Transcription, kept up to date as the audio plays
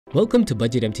Welcome to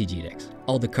Budget MTG Decks.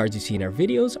 All the cards you see in our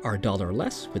videos are $1 or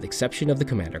less, with the exception of the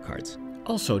commander cards.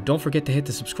 Also, don't forget to hit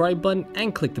the subscribe button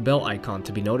and click the bell icon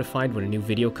to be notified when a new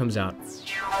video comes out.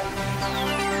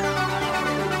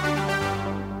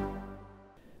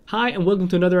 Hi, and welcome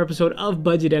to another episode of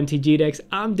Budget MTG Decks.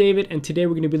 I'm David, and today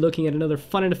we're going to be looking at another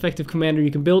fun and effective commander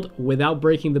you can build without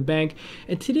breaking the bank.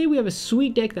 And today we have a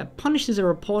sweet deck that punishes our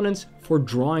opponents for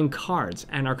drawing cards.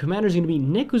 And our commander is going to be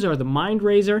Nekusar the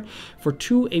Mindrazer for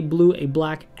 2, a blue, a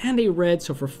black, and a red.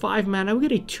 So for 5 mana, we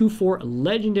get a 2/4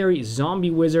 legendary zombie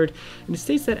wizard. And it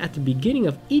states that at the beginning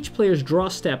of each player's draw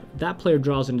step, that player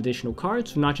draws an additional card.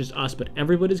 So not just us, but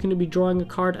everybody's going to be drawing a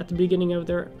card at the beginning of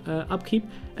their upkeep,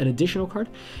 an additional card.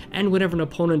 And whenever an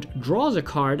opponent draws a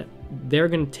card, they're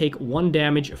going to take 1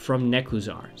 damage from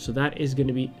Nekusar. So that is going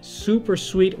to be super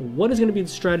sweet. What is going to be the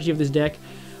strategy of this deck?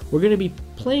 We're going to be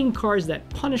playing cards that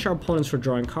punish our opponents for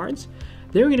drawing cards.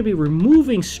 They're going to be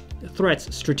removing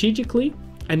threats strategically.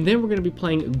 And then we're going to be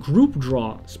playing group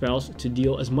draw spells to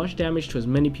deal as much damage to as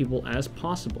many people as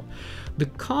possible. The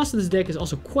cost of this deck is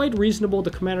also quite reasonable. The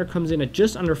commander comes in at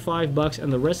just under $5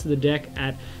 and the rest of the deck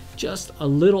at just a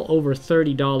little over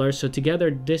 $30. So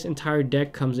together this entire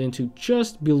deck comes into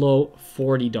just below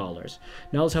 $40.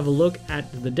 Now let's have a look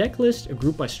at the deck list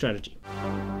grouped by strategy.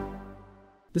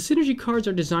 The synergy cards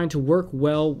are designed to work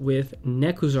well with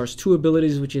Nekusar's 2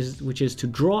 abilities, which is to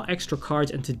draw extra cards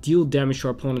and to deal damage to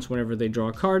our opponents whenever they draw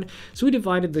a card. So we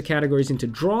divided the categories into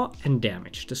draw and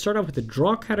damage. To start off with the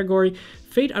draw category,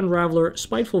 Fate Unraveler,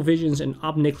 Spiteful Visions, and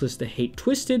Ob Nicholas the Hate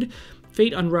Twisted.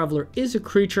 Fate Unraveler is a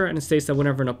creature, and it states that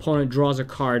whenever an opponent draws a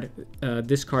card,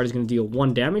 this card is going to deal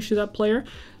 1 damage to that player.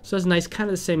 So that's nice, kind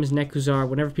of the same as Nekusar.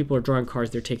 Whenever people are drawing cards,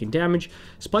 they're taking damage.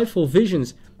 Spiteful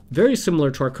Visions, very similar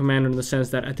to our commander in the sense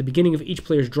that at the beginning of each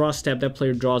player's draw step, that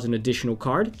player draws an additional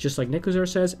card, just like Nekusar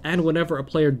says, and whenever a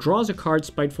player draws a card,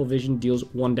 Spiteful Vision deals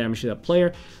 1 damage to that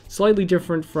player. Slightly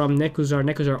different from Nekusar.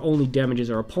 Nekusar only damages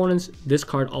our opponents. This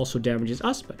card also damages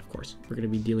us, but of course, we're going to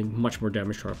be dealing much more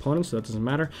damage to our opponents, so that doesn't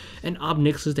matter. And Ob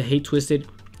Nicholas the Hate Twisted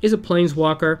is a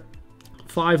Planeswalker,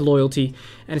 5 loyalty,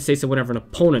 and it states that whenever an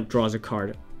opponent draws a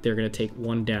card, they're going to take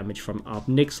 1 damage from Ob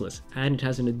Nicholas. And it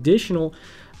has an additional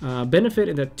benefit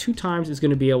in that 2 times it's going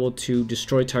to be able to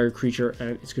destroy target creature and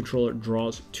its controller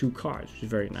draws 2 cards, which is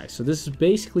very nice. So this is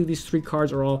basically, these 3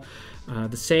 cards are all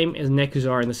the same as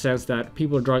Nekusar in the sense that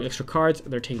people are drawing extra cards,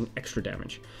 they're taking extra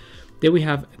damage. Then we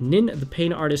have Nin the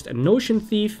Pain Artist and Notion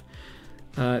Thief.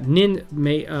 Nin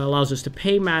allows us to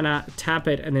pay mana, tap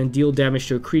it, and then deal damage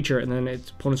to a creature, and then its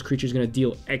opponent's creature is going to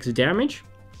deal X damage.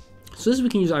 So this we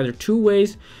can use either 2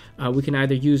 ways. We can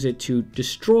either use it to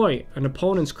destroy an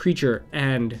opponent's creature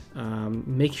and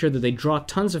make sure that they draw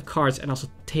tons of cards and also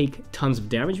take tons of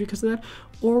damage because of that.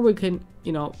 Or we can,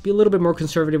 be a little bit more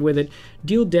conservative with it,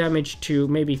 deal damage to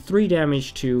maybe 3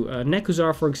 damage to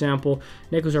Nekusar, for example.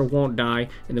 Nekusar won't die,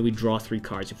 and then we draw 3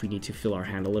 cards if we need to fill our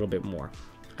hand a little bit more.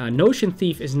 Notion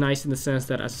Thief is nice in the sense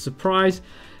that as a surprise,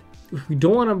 if we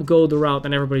don't want to go the route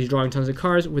that everybody's drawing tons of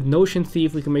cards, with Notion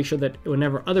Thief, we can make sure that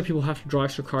whenever other people have to draw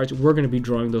extra cards, we're going to be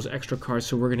drawing those extra cards.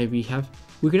 So we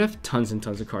could have tons and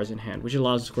tons of cards in hand, which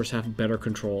allows us, of course, to have better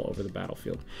control over the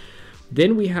battlefield.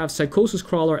 Then we have Psychosis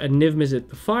Crawler and Niv Mizzet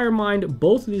the Firemind.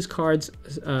 Both of these cards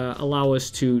allow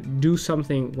us to do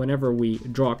something whenever we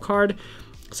draw a card.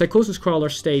 Psychosis Crawler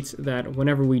states that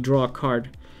whenever we draw a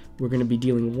card, we're going to be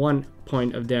dealing 1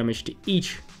 point of damage to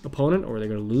each opponent, or they're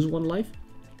going to lose 1 life.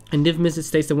 And Niv Mizzet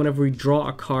states that whenever we draw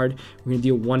a card, we're going to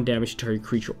deal 1 damage to target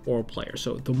creature or player.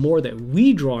 So the more that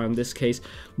we draw in this case,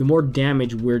 the more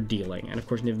damage we're dealing. And of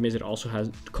course, Niv Mizzet also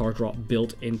has card draw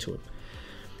built into it.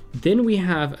 Then we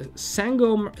have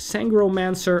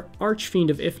Sangromancer, Archfiend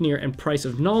of Ifnir, and Price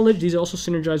of Knowledge. These also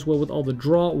synergize well with all the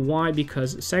draw. Why?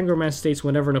 Because Sangromancer states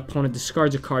whenever an opponent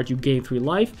discards a card, you gain 3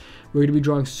 life. We're going to be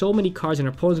drawing so many cards, and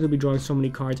our opponent's going to be drawing so many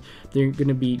cards. They're going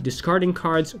to be discarding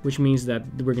cards, which means that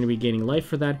we're going to be gaining life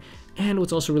for that. And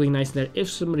what's also really nice is that if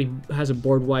somebody has a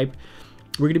board wipe,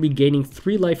 we're going to be gaining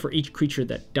 3 life for each creature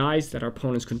that dies that our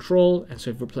opponents control. And so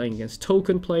if we're playing against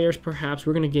token players, perhaps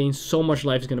we're going to gain so much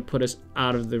life, it's going to put us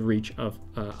out of the reach of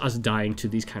us dying to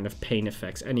these kind of pain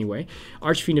effects anyway.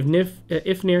 Archfiend of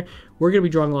Ifnir, we're going to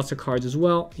be drawing lots of cards as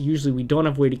well. Usually we don't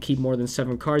have a way to keep more than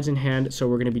 7 cards in hand, so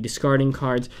we're going to be discarding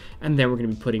cards, and then we're going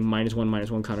to be putting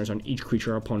 -1/-1 counters on each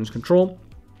creature our opponents control.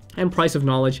 And Price of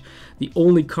Knowledge, the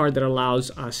only card that allows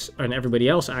us, and everybody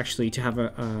else actually, to have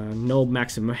no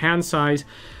maximum hand size,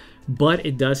 but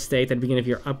it does state at the beginning of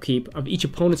your upkeep, of each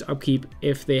opponent's upkeep,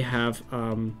 if they have,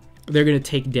 they're going to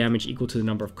take damage equal to the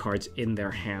number of cards in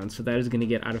their hand. So that is going to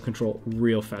get out of control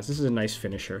real fast. This is a nice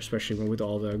finisher, especially with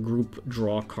all the group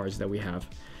draw cards that we have.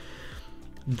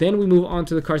 Then we move on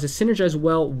to the cards that synergize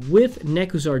well with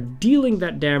Nekusar, dealing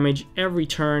that damage every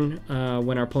turn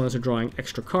when our opponents are drawing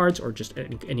extra cards, or just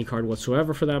any card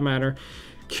whatsoever for that matter.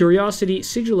 Curiosity,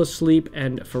 Sigil of Sleep,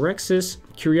 and Phyrexis.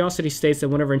 Curiosity states that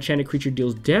whenever enchanted creature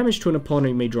deals damage to an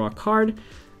opponent, you may draw a card.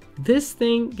 This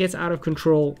thing gets out of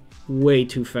control way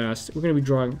too fast. We're going to be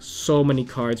drawing so many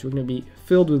cards. We're going to be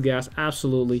filled with gas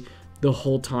absolutely the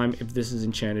whole time if this is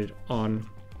enchanted on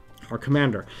our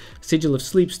commander. Sigil of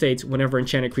Sleep states whenever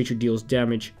enchanted creature deals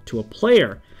damage to a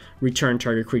player, return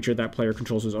target creature that player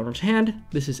controls to his owner's hand.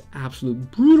 This is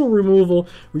absolute brutal removal,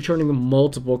 returning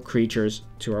multiple creatures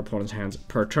to our opponent's hands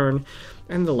per turn.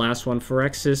 And the last one,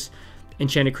 Phyrexis.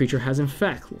 Enchanted creature has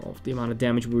Infect. Well, if the amount of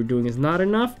damage we were doing is not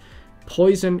enough,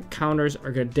 poison counters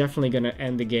are definitely going to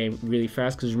end the game really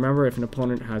fast, because remember, if an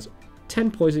opponent has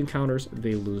 10 poison counters,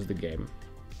 they lose the game.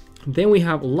 Then we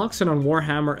have Luxon on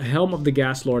Warhammer, Helm of the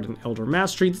Gas Lord, and Elder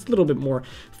Mastery. It's a little bit more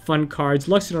fun cards.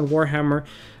 Luxon on Warhammer,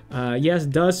 yes,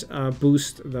 does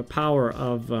boost the power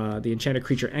of the enchanted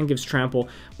creature and gives trample,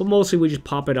 but mostly we just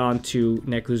pop it onto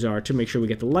Nekusar to make sure we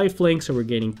get the life link, so we're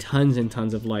gaining tons and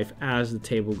tons of life as the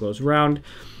table goes round.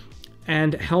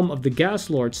 And Helm of the Gas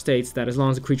Lord states that as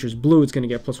long as the creature is blue, it's going to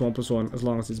get +1/+1. As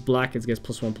long as it's black, it gets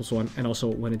 +1/+1. And also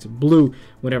when it's blue,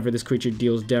 whenever this creature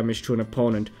deals damage to an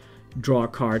opponent, draw a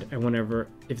card. And whenever,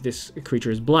 if this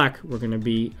creature is black, we're going to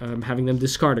be having them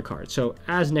discard a card. So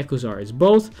as Nekusar is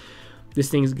both, this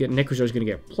thing's Nekusar is going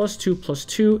to get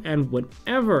 +2/+2. And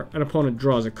whenever an opponent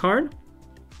draws a card,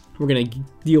 we're going to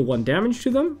deal 1 damage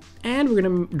to them, and we're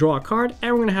going to draw a card,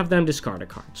 and we're going to have them discard a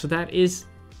card. So that is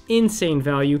insane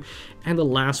value. And the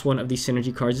last one of these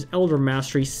synergy cards is Elder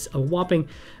Mastery,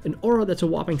 an aura that's a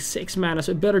whopping 6 mana,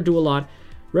 so it better do a lot.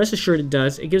 Rest assured it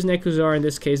does. It gives Nekusar, in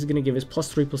this case, is going to give us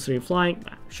 +3/+3 in flying.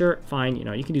 Sure, fine, you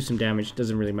know, you can do some damage,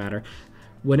 doesn't really matter.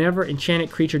 Whenever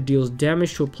enchanted creature deals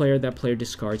damage to a player, that player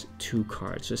discards 2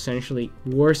 cards. So essentially,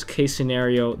 worst case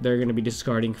scenario, they're going to be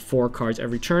discarding 4 cards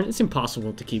every turn. It's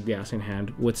impossible to keep gas in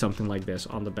hand with something like this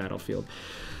on the battlefield.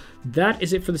 That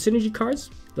is it for the synergy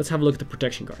cards. Let's have a look at the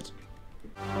protection cards.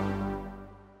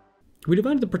 We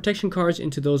divided the protection cards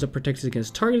into those that protect us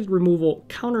against targeted removal,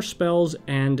 counter spells,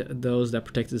 and those that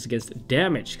protect us against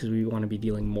damage, because we want to be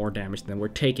dealing more damage than we're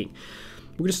taking.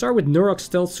 We're going to start with Nurok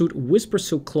Stealth Suit, Whisper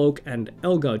Silk Cloak, and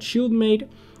Elgaud Shieldmaid.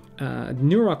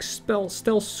 Nurok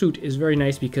Stealth Suit is very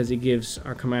nice because it gives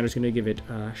our commander's going to give it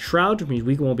Shroud, which means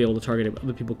we won't be able to target it, but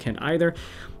other people can't either.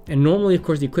 And normally, of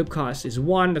course, the equip cost is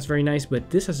 1. That's very nice,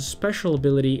 but this has a special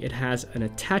ability. It has an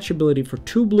attach ability for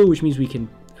 2 blue, which means we can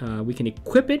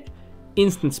equip it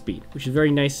instant speed, which is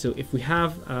very nice. So if we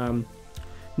have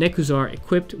Nekusar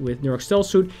equipped with Nurok Stealth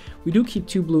Suit, we do keep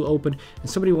 2 blue open, and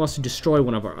somebody wants to destroy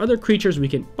one of our other creatures, we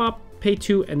can pay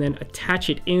 2 and then attach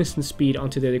it instant speed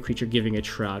onto the other creature, giving it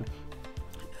Shroud.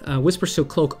 Whisper Silk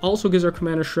Cloak also gives our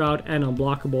commander Shroud and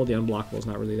Unblockable. The Unblockable is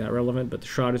not really that relevant, but the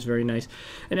Shroud is very nice.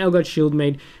 And Elgaud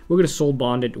Shieldmaid, we're going to soul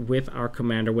bond it with our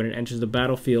commander when it enters the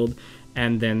battlefield,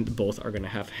 and then both are going to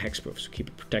have hexproof, so keep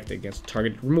it protected against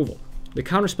targeted removal. The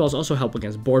counter spells also help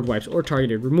against board wipes or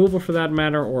targeted removal for that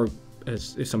matter, or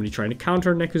as if somebody trying to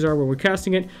counter Nekusar when we're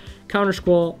casting it. Counter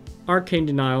Squall, Arcane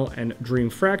Denial, and Dream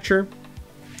Fracture.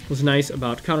 What's nice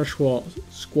about Counter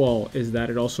Squall is that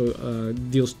it also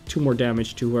deals 2 more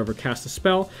damage to whoever casts a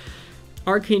spell.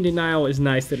 Arcane Denial is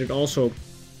nice that it also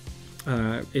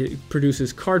it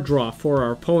produces card draw for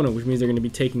our opponent, which means they're going to be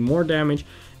taking more damage.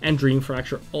 And Dream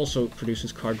Fracture also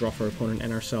produces card draw for our opponent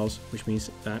and ourselves, which means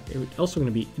that it's also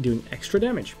going to be doing extra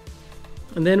damage.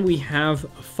 And then we have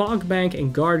Fog Bank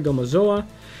and Guard Gomazoa,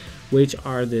 which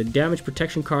are the damage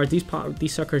protection cards.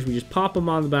 These suckers, we just pop them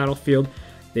on the battlefield.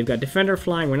 They've got Defender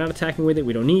flying, we're not attacking with it,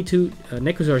 we don't need to.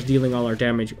 Nekusar is dealing all our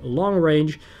damage long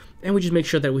range, and we just make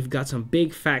sure that we've got some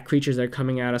big fat creatures that are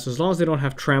coming at us. As long as they don't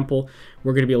have trample,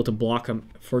 we're going to be able to block them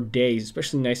for days,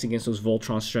 especially nice against those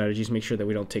Voltron strategies. Make sure that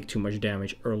we don't take too much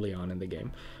damage early on in the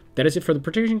game. That is it for the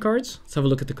protection cards. Let's have a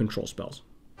look at the control spells.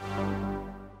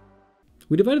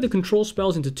 We divided the control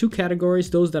spells into 2 categories,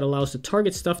 those that allow us to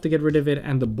target stuff to get rid of it,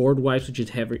 and the board wipes, which is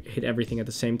hit everything at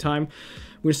the same time.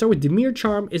 We're going to start with Dimir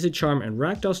Charm, Izzet Charm, and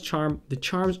Rakdos Charm. The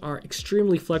charms are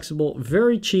extremely flexible,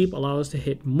 very cheap, allow us to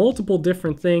hit multiple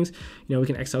different things. You know, we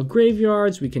can exile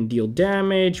graveyards, we can deal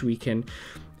damage, we can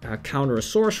counter a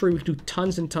sorcery, we can do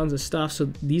tons and tons of stuff. So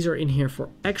these are in here for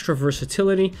extra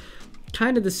versatility.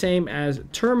 Kind of the same as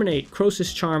Terminate,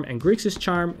 Crosis Charm, and Grixis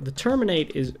Charm. The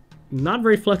Terminate is not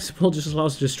very flexible, just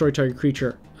allows us to destroy target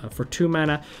creature for 2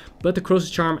 mana, but the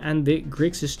Crosis Charm and the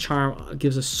Grixis Charm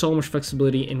gives us so much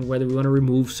flexibility in whether we want to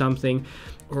remove something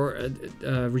or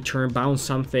return, bounce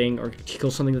something, or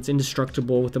kill something that's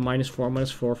indestructible with the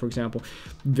 -4/-4, for example.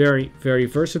 Very, very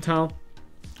versatile.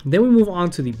 Then we move on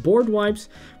to the board wipes.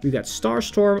 We've got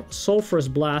Starstorm, Sulphurous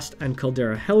Blast, and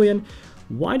Caldera Hellion.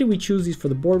 Why do we choose these for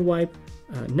the board wipe?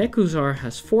 Nekusar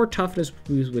has 4 toughness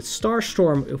with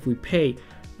Starstorm. If we pay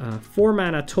 4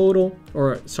 mana total,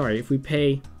 if we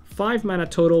pay 5 mana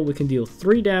total, we can deal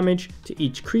 3 damage to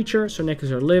each creature, so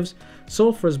Nekusar lives.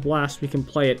 Sulphurous Blast, we can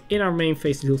play it in our main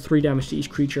phase to deal 3 damage to each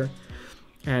creature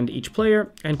and each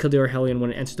player. And Caldera Hellion,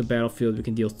 when it enters the battlefield, we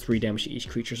can deal 3 damage to each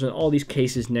creature. So in all these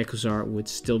cases, Nekusar would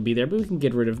still be there, but we can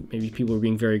get rid of maybe people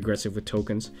being very aggressive with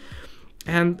tokens.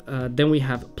 And then we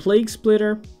have Plague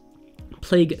Splitter.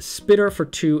 Plague Spitter for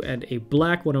 2 and a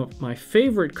black. One of my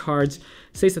favorite cards.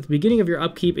 States at the beginning of your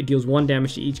upkeep, it deals 1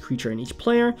 damage to each creature and each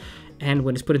player. And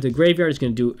when it's put into the graveyard, it's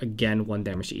going to do, again, 1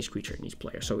 damage to each creature and each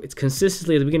player. So it's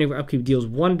consistently at the beginning of your upkeep, deals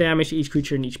 1 damage to each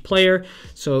creature and each player.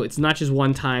 So it's not just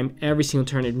one time. Every single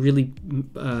turn, it really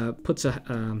puts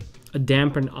a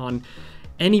dampen on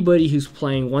anybody who's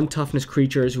playing 1 toughness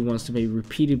creatures, who wants to maybe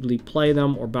repeatedly play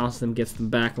them or bounce them, gets them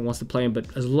back, and wants to play them.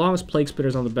 But as long as Plague Splitter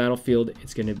is on the battlefield,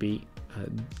 it's going to be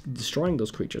destroying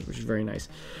those creatures, which is very nice.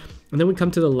 And then we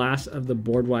come to the last of the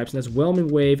board wipes, and that's Whelming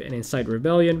Wave and Incite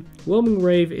Rebellion. Whelming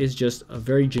Wave is just a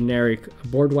very generic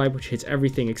board wipe, which hits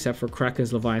everything except for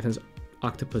Krakens, Leviathans,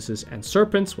 Octopuses, and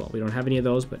Serpents. Well, we don't have any of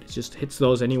those, but it just hits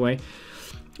those anyway.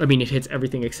 I mean, it hits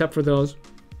everything except for those.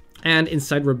 And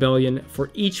Incite Rebellion, for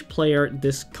each player,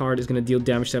 this card is going to deal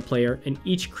damage to that player, and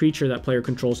each creature that player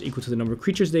controls equal to the number of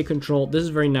creatures they control. This is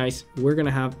very nice. We're going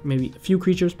to have maybe a few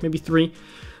creatures, maybe 3.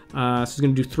 So it's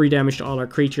going to do 3 damage to all our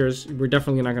creatures. We're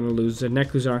definitely not going to lose the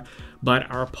Nekusar, but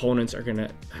our opponents are going to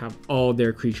have all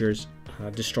their creatures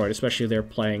destroyed, especially if they're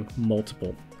playing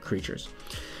multiple creatures.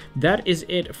 That is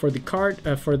it for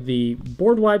the for the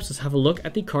board wipes. Let's have a look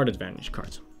at the card advantage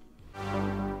cards.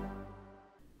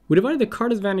 We divided the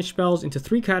card advantage spells into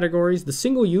 3 categories: the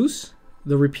single use,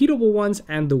 the repeatable ones,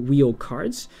 and the wheel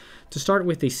cards. To start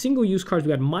with the single use cards,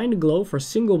 we got Mind Glow. For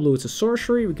single blue, it's a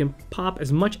sorcery. We can pop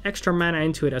as much extra mana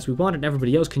into it as we want, and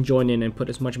everybody else can join in and put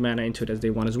as much mana into it as they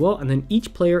want as well. And then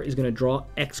each player is going to draw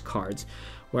X cards,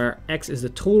 where X is the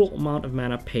total amount of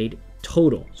mana paid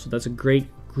total. So that's a great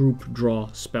group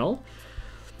draw spell.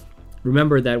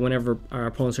 Remember that whenever our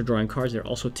opponents are drawing cards, they're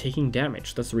also taking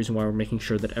damage. That's the reason why we're making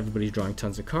sure that everybody's drawing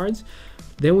tons of cards.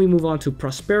 Then we move on to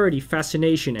Prosperity,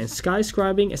 Fascination, and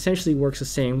Skyscribing. Essentially works the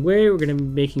same way. We're going to be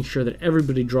making sure that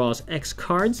everybody draws X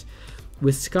cards.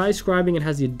 With Skyscribing, it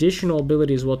has the additional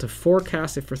ability as well to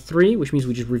forecast it for 3, which means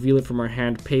we just reveal it from our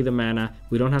hand, pay the mana.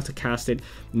 We don't have to cast it,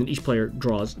 and then each player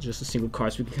draws just a single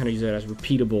card. So we can kind of use it as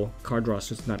repeatable card draw,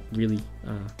 so it's not really,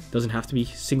 doesn't have to be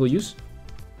single use.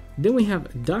 Then we have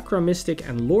Dakra Mystic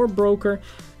and Lore Broker.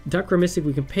 Dakra Mystic,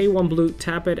 we can pay 1 blue,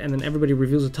 tap it, and then everybody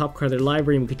reveals the top card of their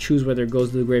library, and we can choose whether it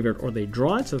goes to the graveyard or they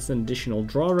draw it. So it's an additional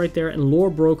draw right there. And Lore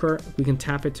Broker, we can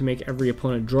tap it to make every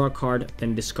opponent draw a card,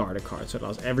 then discard a card. So it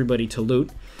allows everybody to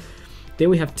loot. Then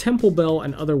we have Temple Bell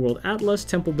and Otherworld Atlas.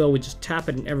 Temple Bell, we just tap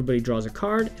it and everybody draws a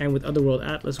card. And with Otherworld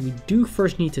Atlas, we do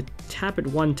first need to tap it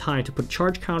 1 time to put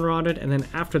charge counter on it. And then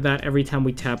after that, every time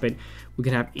we tap it, we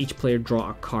can have each player draw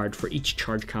a card for each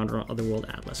charge counter on Otherworld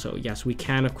Atlas. So yes, we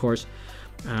can, of course,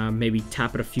 maybe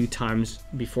tap it a few times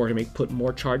before to put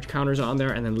more charge counters on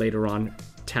there. And then later on,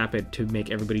 tap it to make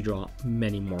everybody draw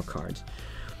many more cards.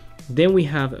 Then we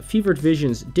have Fevered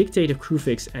Visions, Dictate of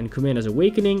Krufix, and Kumena's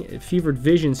Awakening. Fevered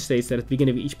Visions states that at the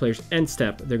beginning of each player's end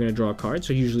step, they're going to draw a card.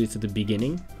 So usually it's at the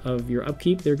beginning of your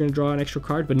upkeep, they're going to draw an extra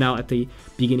card. But now at the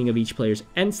beginning of each player's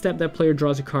end step, that player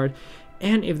draws a card.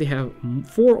 And if they have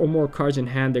 4 or more cards in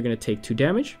hand, they're going to take 2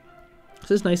 damage.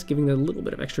 So it's nice, giving them a little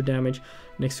bit of extra damage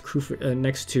next to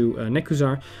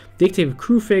Nekusar. Dictate of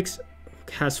Krufix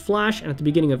has Flash, and at the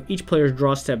beginning of each player's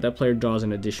draw step, that player draws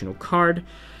an additional card.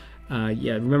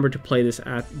 Yeah, remember to play this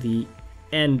at the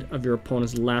end of your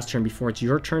opponent's last turn before it's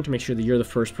your turn to make sure that you're the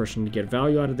first person to get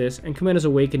value out of this. And Kumena's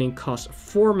Awakening costs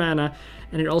 4 mana,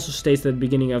 and it also states that at the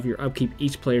beginning of your upkeep,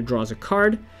 each player draws a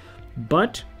card.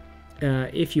 But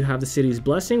if you have the City's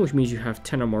Blessing, which means you have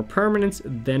 10 or more permanents,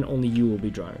 then only you will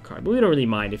be drawing a card. But we don't really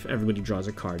mind if everybody draws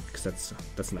a card, because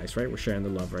that's nice, right? We're sharing the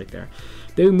love right there.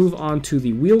 Then we move on to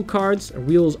the wheel cards.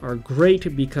 Wheels are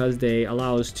great because they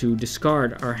allow us to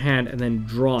discard our hand and then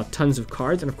draw tons of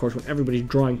cards. And of course, when everybody's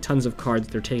drawing tons of cards,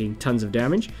 they're taking tons of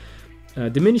damage.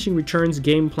 Diminishing Returns,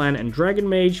 Game Plan, and Dragon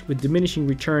Mage. With Diminishing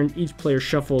Return, each player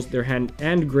shuffles their hand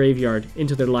and graveyard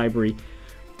into their library,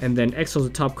 and then exiles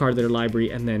the top card of their library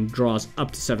and then draws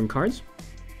up to 7 cards.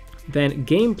 Then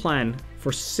Game Plan,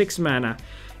 for 6 mana,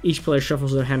 each player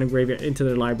shuffles their hand and graveyard into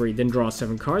their library, then draws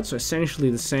 7 cards, so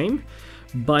essentially the same.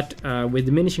 But with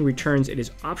Diminishing Returns, it is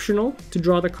optional to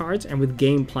draw the cards, and with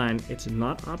Game Plan, it's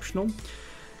not optional.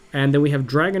 And then we have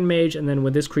Dragon Mage, and then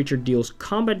when this creature deals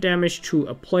combat damage to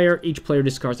a player, each player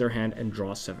discards their hand and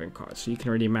draws 7 cards. So you can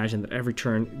already imagine that every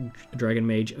turn, Dragon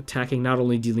Mage attacking, not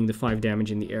only dealing the 5 damage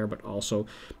in the air, but also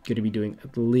going to be doing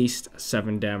at least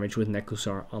 7 damage with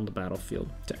Nekusar on the battlefield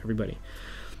to everybody.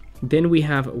 Then we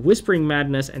have Whispering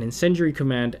Madness and Incendiary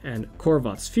Command and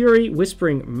Korvath's Fury.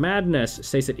 Whispering Madness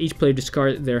states that each player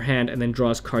discards their hand and then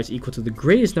draws cards equal to the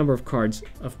greatest number of cards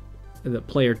of the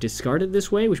player discarded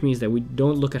this way, which means that we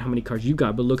don't look at how many cards you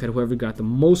got, but look at whoever got the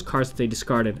most cards that they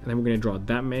discarded, and then we're going to draw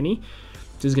that many.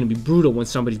 This is going to be brutal when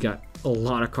somebody's got a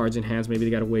lot of cards in hands. Maybe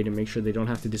they got a way to make sure they don't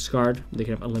have to discard. They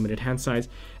can have unlimited hand size,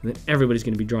 and then everybody's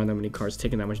going to be drawing that many cards,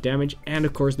 taking that much damage. And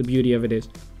of course, the beauty of it is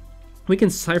we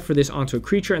can cipher this onto a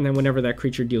creature, and then whenever that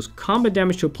creature deals combat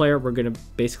damage to a player, we're going to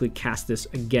basically cast this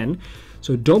again.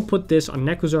 So don't put this on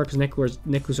Nekusar, because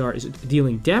Nekusar is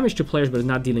dealing damage to players, but is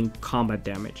not dealing combat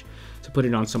damage. So put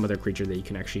it on some other creature that you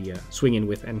can actually swing in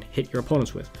with and hit your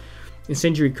opponents with.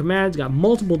 Incendiary Command's got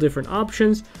multiple different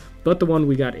options, but the one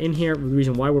we got in here, the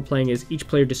reason why we're playing is each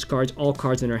player discards all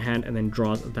cards in their hand and then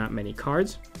draws that many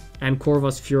cards. And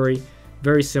Korvath's Fury,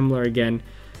 very similar again.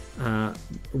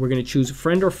 We're going to choose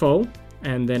friend or foe,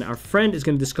 and then our friend is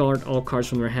going to discard all cards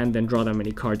from their hand, then draw that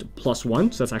many cards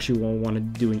 +1. So that's actually what we want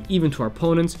to do even to our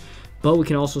opponents. But we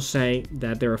can also say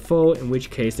that they're a foe, in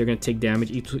which case they're going to take damage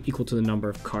equal to the number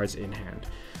of cards in hand.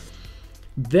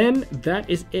 Then that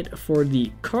is it for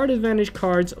the card advantage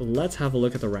cards. Let's have a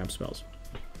look at the ramp spells.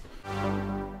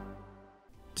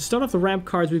 To start off the ramp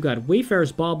cards, we've got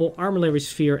Wayfarer's Bauble, Armillary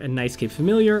Sphere, and Nightscape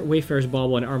Familiar. Wayfarer's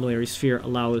Bauble and Armillary Sphere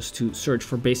allow us to search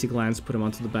for basic lands, put them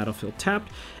onto the battlefield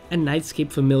tapped, and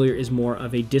Nightscape Familiar is more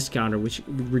of a discounter, which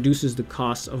reduces the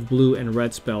cost of blue and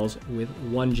red spells with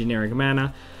 1 generic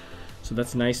mana. So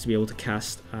that's nice to be able to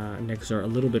cast Nekusar a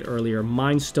little bit earlier.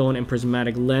 Mind Stone and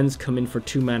Prismatic Lens come in for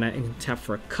 2 mana and can tap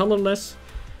for a colorless.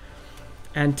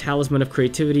 And Talisman of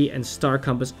Creativity and Star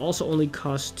Compass also only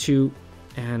cost 2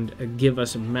 and give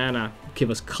us mana,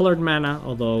 give us colored mana,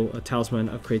 although a Talisman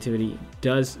of Creativity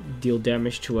does deal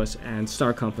damage to us, and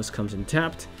Star Compass comes in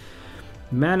tapped.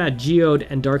 Mana Geode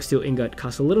and Darksteel Ingot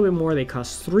cost a little bit more. They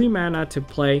cost 3 mana to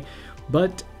play,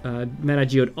 but Mana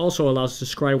Geode also allows us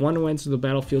to scry 1 once to the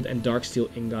battlefield, and Darksteel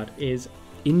Ingot is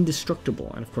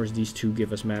indestructible. And of course, these two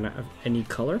give us mana of any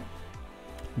color.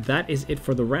 That is it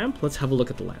for the ramp. Let's have a look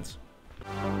at the lands.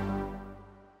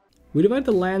 We divide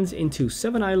the lands into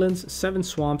 7 islands, 7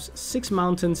 swamps, 6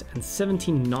 mountains, and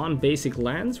 17 non-basic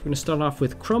lands. We're going to start off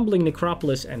with Crumbling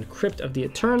Necropolis and Crypt of the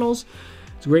Eternals.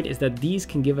 What's great is that these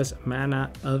can give us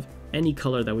mana of any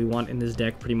color that we want in this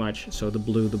deck, pretty much. So the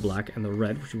blue, the black, and the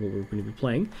red, which is what we're going to be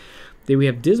playing. Then we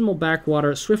have Dismal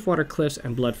Backwater, Swiftwater Cliffs,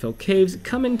 and Bloodfell Caves.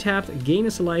 Come in tapped, gain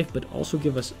us a life, but also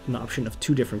give us an option of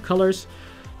 2 different colors.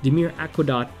 Dimir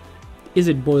Aqueduct,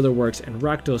 Izzet Boilerworks, and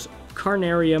Rakdos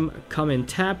Carnarium come in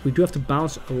tap. We do have to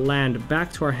bounce a land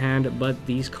back to our hand, but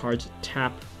these cards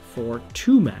tap for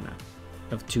 2 mana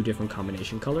of 2 different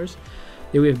combination colors.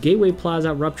 Then we have Gateway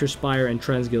Plaza, Rupture Spire, and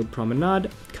Transguild Promenade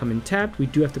come in tapped. We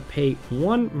do have to pay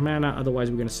 1 mana,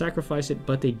 otherwise we're going to sacrifice it,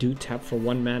 but they do tap for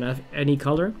 1 mana of any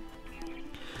color.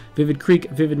 Vivid Creek,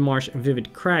 Vivid Marsh, and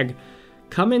Vivid Crag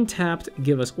come in tapped,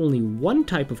 give us only 1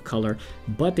 type of color,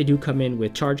 but they do come in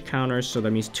with charge counters, so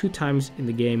that means 2 times in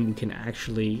the game we can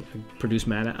actually produce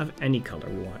mana of any color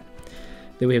we want.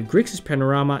 Then we have Grixis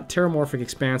Panorama, Terramorphic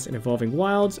Expanse, and Evolving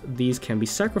Wilds. These can be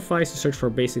sacrificed to search for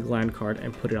a basic land card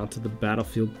and put it onto the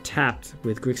battlefield tapped.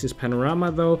 With Grixis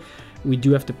Panorama though, we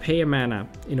do have to pay a mana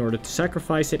in order to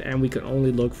sacrifice it, and we can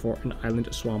only look for an island,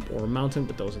 a swamp, or a mountain,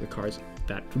 but those are the cards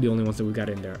that are the only ones that we got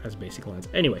in there as basic lands.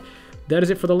 Anyway, that is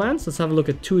it for the lands. Let's have a look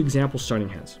at 2 example starting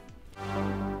hands.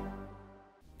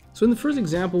 So in the first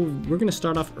example, we're going to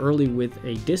start off early with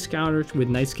a discounter with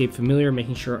Nightscape Familiar,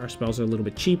 making sure our spells are a little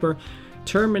bit cheaper.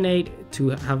 Terminate to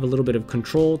have a little bit of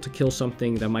control to kill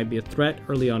something that might be a threat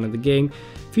early on in the game.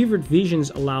 Fevered Visions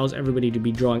allows everybody to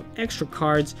be drawing extra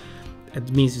cards.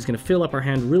 It means it's going to fill up our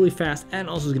hand really fast, and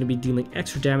also is going to be dealing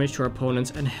extra damage to our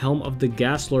opponents. And Helm of the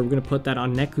Gas Lord, we're going to put that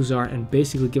on Nekusar and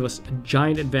basically give us a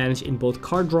giant advantage in both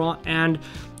card draw and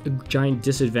a giant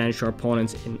disadvantage to our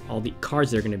opponents in all the cards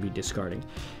they're going to be discarding.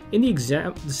 In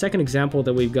the second example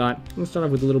that we've got, we'll start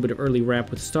off with a little bit of early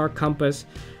ramp with Star Compass.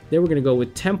 Then we're going to go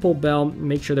with Temple Bell,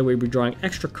 make sure that we'll be drawing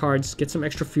extra cards, get some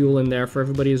extra fuel in there for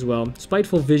everybody as well.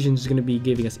 Spiteful Visions is going to be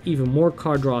giving us even more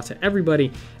card draw to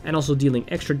everybody and also dealing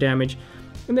extra damage.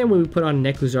 And then when we put on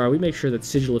Nekusar, we make sure that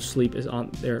Sigil of Sleep is on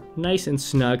there nice and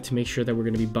snug to make sure that we're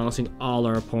going to be bouncing all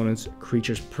our opponents'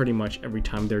 creatures pretty much every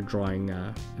time they're drawing,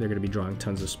 they're going to be drawing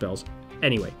tons of spells.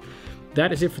 Anyway,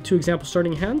 that is it for 2 example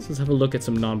starting hands. Let's have a look at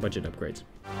some non-budget upgrades.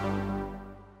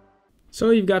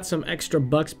 So you've got some extra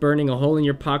bucks burning a hole in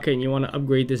your pocket and you want to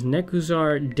upgrade this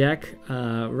Nekusar deck.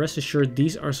 Rest assured,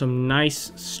 these are some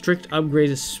nice strict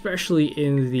upgrades, especially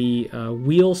in the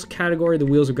wheels category. The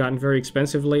wheels have gotten very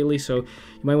expensive lately, so you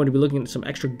might want to be looking at some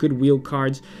extra good wheel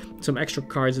cards, some extra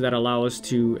cards that allow us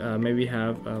to maybe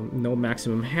have no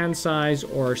maximum hand size,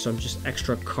 or some just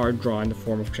extra card draw in the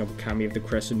form of, for example, Kami of the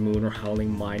Crescent Moon or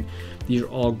Howling Mine. These are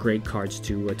all great cards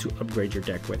to upgrade your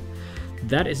deck with.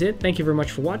 That is it. Thank you very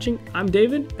much for watching. I'm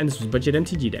David, and this was Budget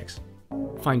MTG Decks.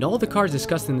 Find all the cards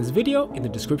discussed in this video in the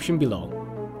description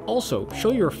below. Also,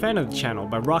 show you're a fan of the channel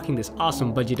by rocking this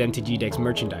awesome Budget MTG Decks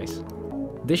merchandise.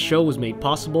 This show was made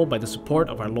possible by the support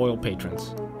of our loyal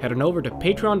patrons. Head on over to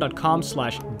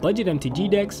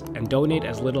patreon.com/budgetmtgdecks and donate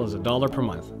as little as $1 per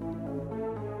month.